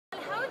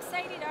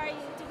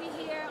you to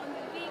be here on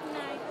the big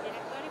night?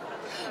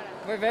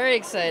 We're very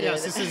excited.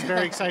 Yes, this is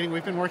very exciting.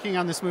 We've been working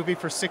on this movie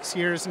for 6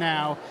 years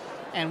now,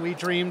 and we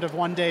dreamed of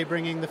one day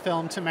bringing the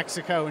film to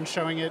Mexico and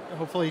showing it,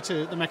 hopefully,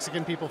 to the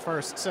Mexican people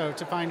first. So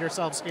to find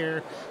ourselves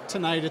here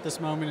tonight at this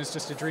moment is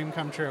just a dream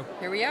come true.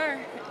 Here we are.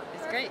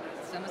 It's great.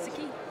 Estamos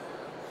aquí.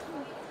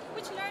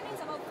 Which learnings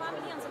about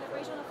family and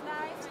celebration of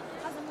life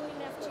has the movie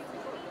left you?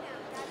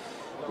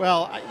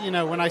 Well,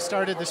 when I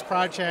started this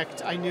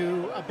project, I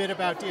knew a bit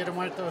about Dia de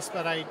Muertos,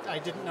 but I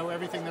didn't know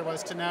everything there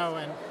was to know,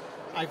 and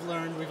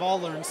we've all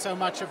learned so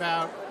much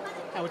about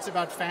how it's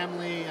about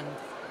family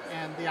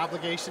and the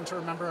obligation to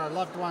remember our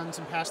loved ones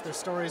and pass their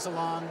stories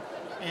along.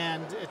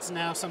 And it's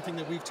now something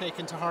that we've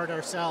taken to heart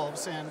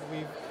ourselves, and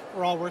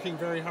we're all working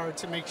very hard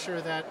to make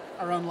sure that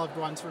our own loved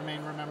ones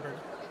remain remembered.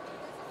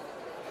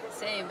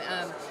 Same.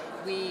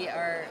 We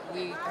are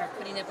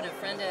putting up in a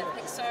friend at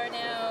Pixar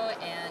now,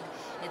 and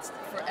it's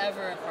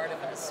forever a part of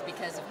us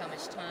because of how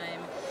much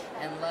time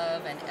and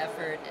love and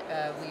effort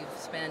we've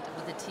spent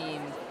with the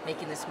team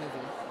making this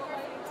movie.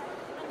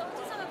 And don't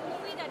you have a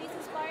movie that is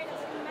inspired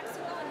from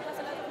Mexico and has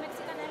a lot of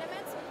Mexican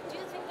elements? Do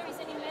you think there is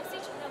any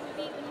message that would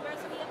be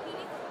universally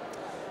appealing?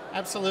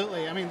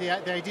 Absolutely. I mean,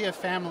 the idea of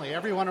family.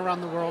 Everyone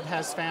around the world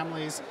has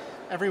families.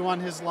 Everyone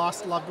has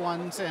lost loved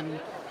ones and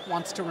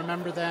wants to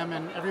remember them,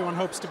 and everyone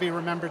hopes to be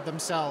remembered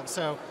themselves.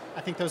 So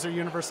I think those are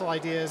universal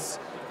ideas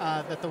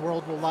that the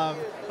world will love,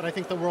 but I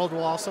think the world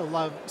will also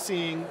love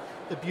seeing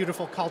the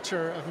beautiful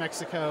culture of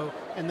Mexico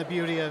and the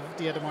beauty of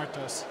Dia de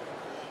Muertos.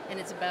 And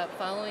it's about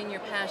following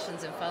your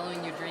passions and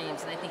following your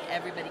dreams, and I think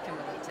everybody can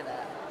relate to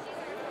that.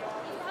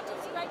 If you have to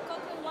describe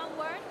Coco in one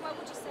word, what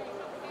would you say?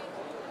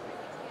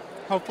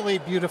 Hopefully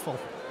beautiful.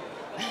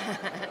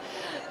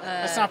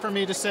 That's not for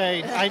me to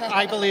say.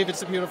 I believe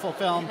it's a beautiful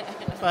film,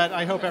 but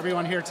I hope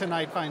everyone here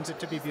tonight finds it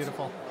to be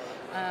beautiful.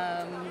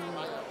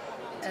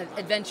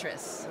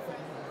 Adventurous.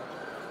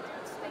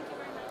 Thank you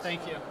very much.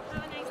 Thank you.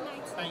 Have a nice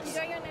night. Thanks.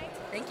 Enjoy your night.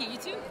 Thank you. You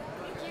too.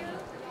 Thank you.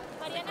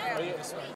 Mariana?